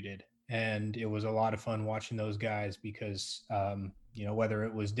executed. And it was a lot of fun watching those guys because, whether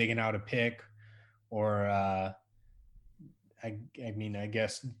it was digging out a pick or, I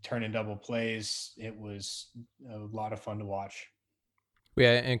guess turning double plays, it was a lot of fun to watch.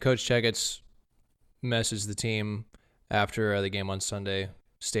 Yeah, and Coach Checketts messaged the team after the game on Sunday,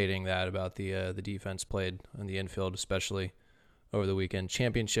 stating that about the defense played in the infield, especially over the weekend.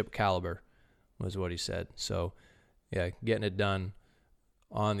 Championship caliber was what he said. So, yeah, getting it done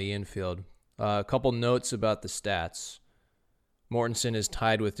on the infield. A couple notes about the stats. Mortensen is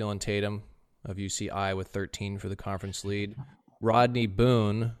tied with Dylan Tatum of UCI with 13 for the conference lead. Rodney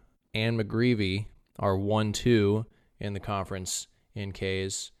Boone and McGreevy are 1-2 in the conference in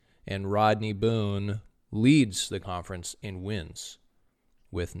Ks, and Rodney Boone leads the conference in wins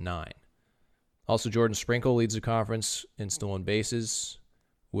with 9. Also, Jordan Sprinkle leads the conference in stolen bases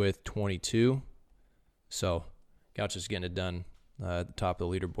with 22. So, Gauchos getting it done at the top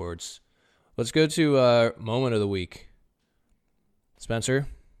of the leaderboards. Let's go to moment of the week. Spencer,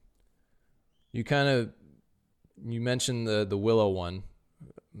 you mentioned the Willow one.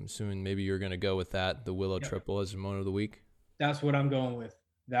 I'm assuming maybe you're going to go with that, the Willow triple as a moment of the week. That's what I'm going with.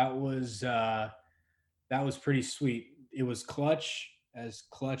 That was pretty sweet. It was clutch as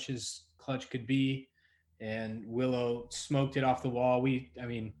clutch could be, and Willow smoked it off the wall. We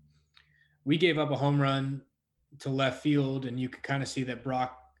gave up a home run to left field, and you could kind of see that it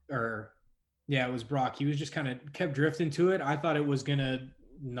was Brock. He was just kind of kept drifting to it. I thought it was gonna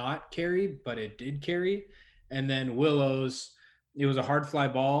not carry, but it did carry. And then Willow's, it was a hard fly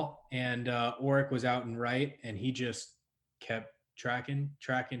ball, and Oric was out and right, and he just kept tracking.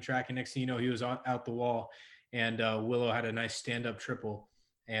 Next thing you know, he was out the wall, and Willow had a nice stand-up triple.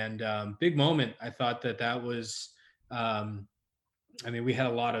 And big moment. I thought that was we had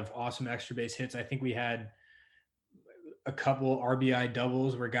a lot of awesome extra base hits. I think we had a couple RBI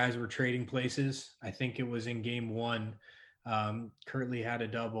doubles where guys were trading places. I think it was in game 1. Kirtley had a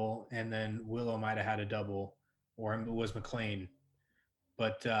double, and then Willow might have had a double, or it was McLean.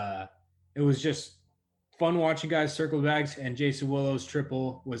 But it was just fun watching guys circle bags, and Jason Willow's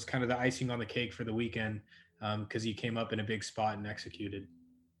triple was kind of the icing on the cake for the weekend because he came up in a big spot and executed.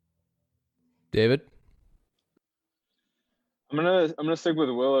 David? I'm gonna stick with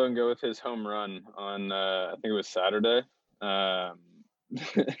Willow and go with his home run on I think it was Saturday.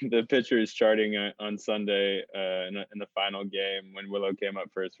 The pitcher is charting on Sunday in the final game when Willow came up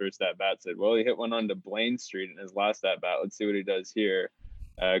for his first at bat. Said, "Well, he hit one onto Blaine Street in his last at bat. Let's see what he does here,"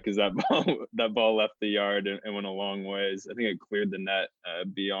 because that ball left the yard and went a long ways. I think it cleared the net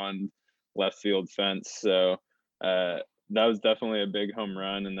beyond left field fence. So that was definitely a big home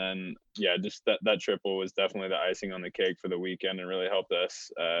run. And then, yeah, just that triple was definitely the icing on the cake for the weekend and really helped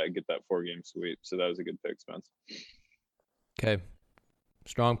us get that 4-game sweep. So that was a good pick, Spence. Okay.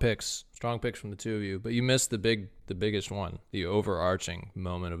 Strong picks from the two of you, but you missed the biggest one, the overarching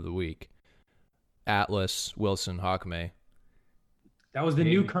moment of the week. Atlas Wilson Hawkme. That was the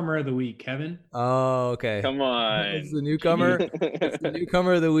newcomer of the week, Kevin. Oh, okay. Come on. It's the newcomer. It's the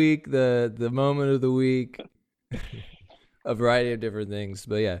newcomer of the week, the moment of the week. A variety of different things.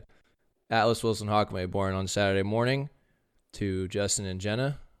 But yeah, Atlas Wilson Hawkme, born on Saturday morning to Justin and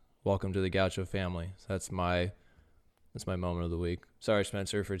Jenna. Welcome to the Gaucho family. That's my moment of the week. Sorry,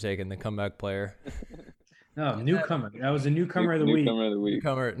 Spencer, for taking the comeback player. No, newcomer. That was a newcomer of the week. Newcomer of the week.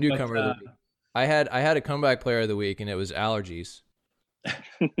 Newcomer of the week. I had a comeback player of the week, and it was allergies.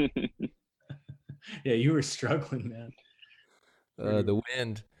 Yeah, you were struggling, man.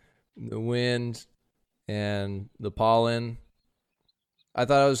 The wind, and the pollen. I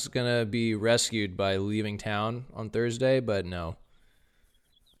thought I was gonna be rescued by leaving town on Thursday, but no.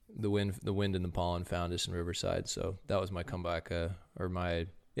 The wind and the pollen found us in Riverside, so that was my comeback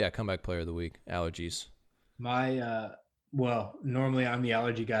comeback player of the week. Allergies. Normally I'm the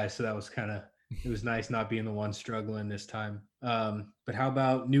allergy guy, so that was it was nice not being the one struggling this time. But how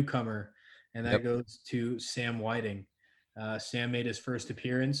about newcomer? And that goes to Sam Whiting. Sam made his first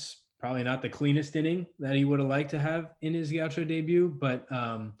appearance. Probably not the cleanest inning that he would have liked to have in his Gaucho debut, but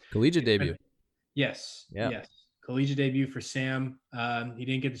collegiate debut. Yes. Collegiate debut for Sam. He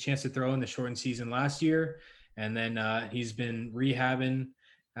didn't get the chance to throw in the shortened season last year, and then he's been rehabbing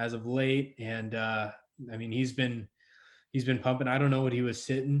as of late. And he's been pumping. I don't know what he was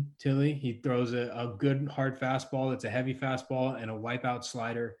sitting, Tilly. He throws a good hard fastball. That's a heavy fastball and a wipeout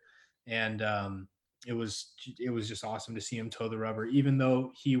slider, and it was just awesome to see him toe the rubber, even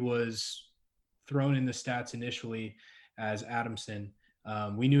though he was thrown in the stats initially as Adamson.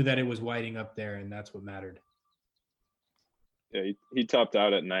 We knew that it was Whiting up there, and that's what mattered. Yeah, he topped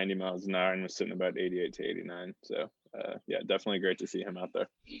out at 90 miles an hour and was sitting about 88 to 89. So yeah, definitely great to see him out there.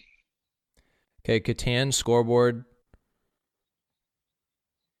 Okay, Catan scoreboard.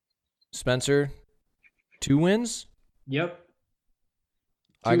 Spencer, 2 wins? Yep.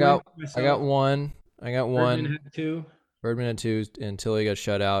 I got one. Erdman had 2. Erdman had 2 until he got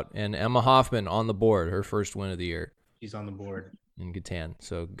shut out. And Emma Hoffman on the board, her first win of the year. She's on the board. In Catan,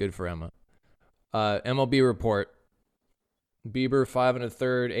 so good for Emma. MLB report. Bieber, 5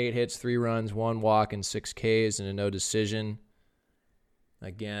 1/3, 8 hits, 3 runs, 1 walk, and 6 Ks, and a no decision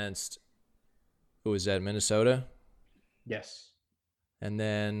against, who was that, Minnesota? Yes. And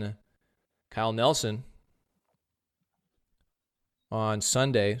then Kyle Nelson on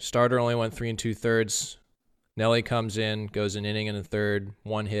Sunday. Starter only went 3 2/3. Nelly comes in, goes an inning and a third,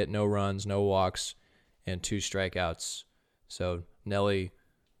 1 hit, no runs, no walks, and 2 strikeouts. So Nelly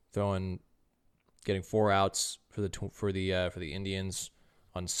getting 4 outs for the Indians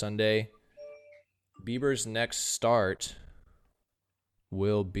on Sunday. Bieber's next start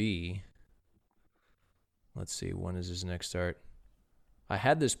will be, let's see, when is his next start? I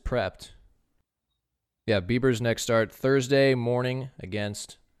had this prepped. Yeah, Bieber's next start Thursday morning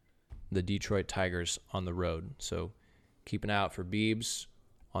against the Detroit Tigers on the road. So keep an eye out for Biebs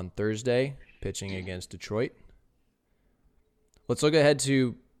on Thursday, pitching against Detroit. Let's look ahead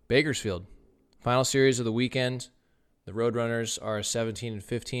to Bakersfield. Final series of the weekend. The Roadrunners are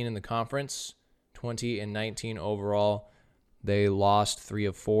 17-15 in the conference, 20-19 overall. They lost 3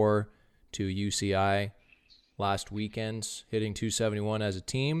 of 4 to UCI last weekend, hitting .271 as a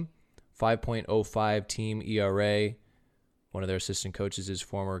team, 5.05 team ERA. One of their assistant coaches is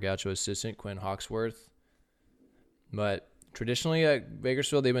former Gaucho assistant Quinn Hawksworth. But traditionally at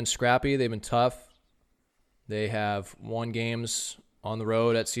Bakersfield, they've been scrappy. They've been tough. They have won games on the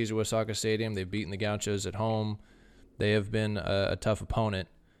road at Cesar Wasaka Stadium. They've beaten the Gauchos at home. They have been a tough opponent.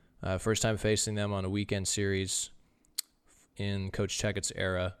 First time facing them on a weekend series in Coach Checkett's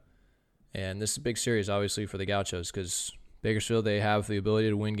era. And this is a big series, obviously, for the Gauchos because Bakersfield, they have the ability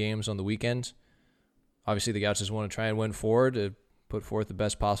to win games on the weekend. Obviously, the Gauchos want to try and win forward to put forth the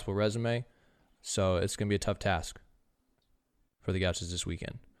best possible resume. So it's going to be a tough task for the Gauchos this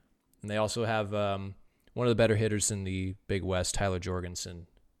weekend. And they also have one of the better hitters in the Big West, Tyler Jorgensen,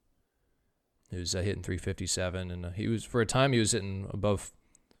 who's hitting .357. And he was, for a time, he was hitting above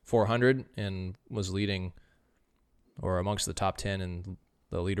 400 and was leading or amongst the top 10 in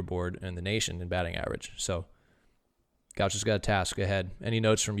the leaderboard in the nation in batting average. So Gauchos got a task ahead. Any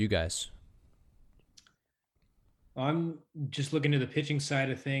notes from you guys? I'm just looking at the pitching side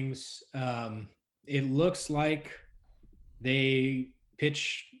of things. It looks like they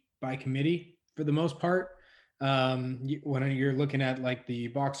pitch by committee for the most part. When you're looking at like the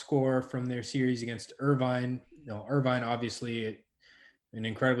box score from their series against Irvine, Irvine obviously an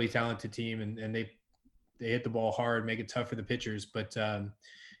incredibly talented team, and they hit the ball hard, make it tough for the pitchers. But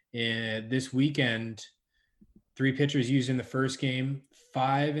this weekend, 3 pitchers used in the first game,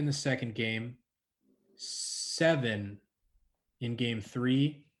 5 in the second game, 7 in game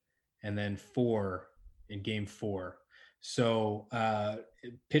 3, and then 4 in game 4. So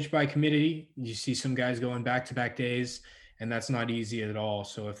pitch by committee, you see some guys going back-to-back days, and that's not easy at all.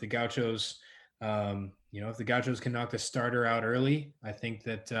 So if the Gauchos, if the Gauchos can knock the starter out early, I think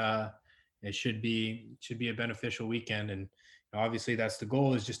that it should be a beneficial weekend. And obviously that's the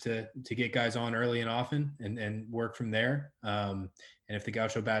goal, is just to get guys on early and often and work from there. And if the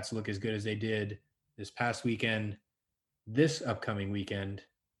Gaucho bats look as good as they did this past weekend, this upcoming weekend,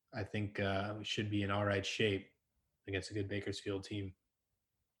 I think we should be in all right shape against a good Bakersfield team.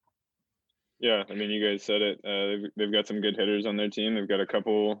 Yeah, I mean, you guys said it. They've got some good hitters on their team. They've got a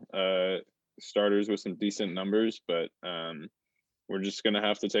couple starters with some decent numbers, but we're just going to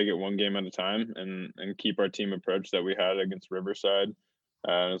have to take it one game at a time and keep our team approach that we had against Riverside.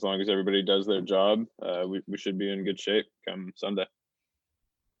 As long as everybody does their job, we should be in good shape come Sunday.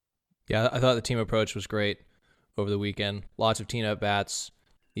 Yeah, I thought the team approach was great over the weekend. Lots of team at-bats,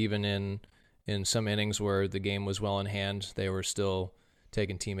 even in some innings where the game was well in hand, they were still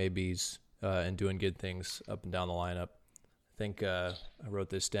taking team ABs and doing good things up and down the lineup. I think I wrote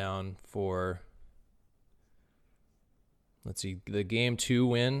this down for, let's see, the game 2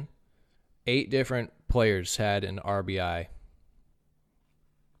 win. 8 different players had an RBI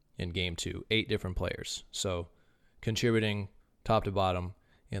in game 2. 8 different players. So contributing top to bottom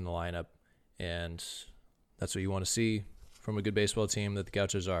in the lineup. And that's what you want to see from a good baseball team that the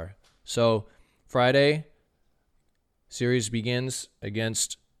Gauchos are. So Friday, series begins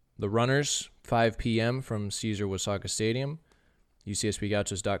against the Runners, 5 p.m. from Cesar Wasaka Stadium.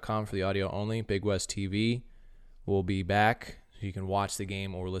 UCSBGauchos.com for the audio only. BigWest TV will be back, so you can watch the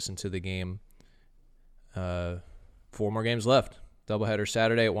game or listen to the game 4 more games left. Doubleheader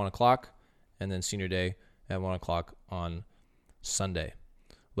Saturday at 1 o'clock, and then senior day at 1 o'clock on Sunday.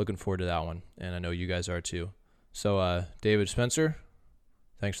 Looking forward to that one, and I know you guys are too. So, David, Spencer,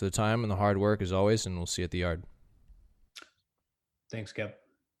 thanks for the time and the hard work as always, and we'll see you at the yard. Thanks, Kev.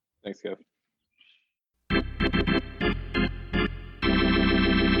 Thanks, Kev.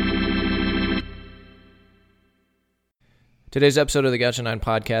 Today's episode of the Gaucho 9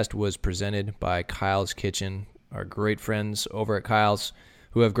 podcast was presented by Kyle's Kitchen, our great friends over at Kyle's,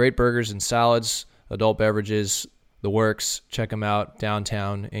 who have great burgers and salads, adult beverages, the works. Check them out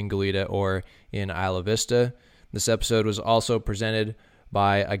downtown in Goleta or in Isla Vista. This episode was also presented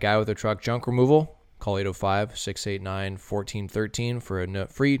by A Guy with a Truck Junk Removal. Call 805-689-1413 for a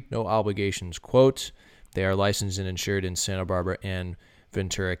free, no obligations quote. They are licensed and insured in Santa Barbara and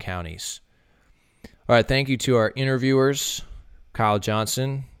Ventura counties. All right, thank you to our interviewers, Kyle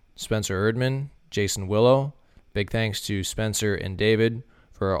Johnson, Spencer Erdman, Jason Willow. Big thanks to Spencer and David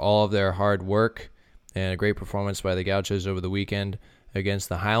for all of their hard work and a great performance by the Gauchos over the weekend against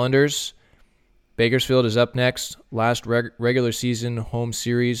the Highlanders. Bakersfield is up next. Last regular season home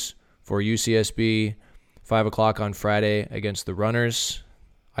series for UCSB, 5 o'clock on Friday against the Runners.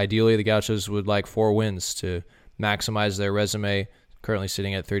 Ideally, the Gauchos would like 4 wins to maximize their resume, currently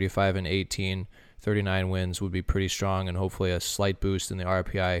sitting at 35-18. 39 wins would be pretty strong, and hopefully a slight boost in the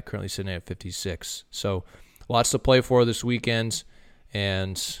RPI, currently sitting at 56. So lots to play for this weekend,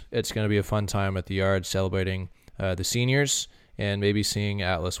 and it's going to be a fun time at the yard celebrating the seniors and maybe seeing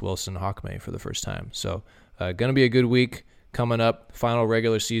Atlas Wilson Hawkmay for the first time. So going to be a good week coming up, final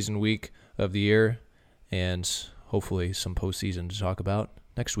regular season week of the year, and hopefully some postseason to talk about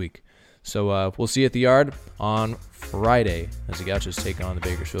next week. So we'll see you at the yard on Friday as the Gauchos take on the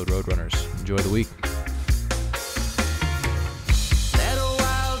Bakersfield Roadrunners. Enjoy the week.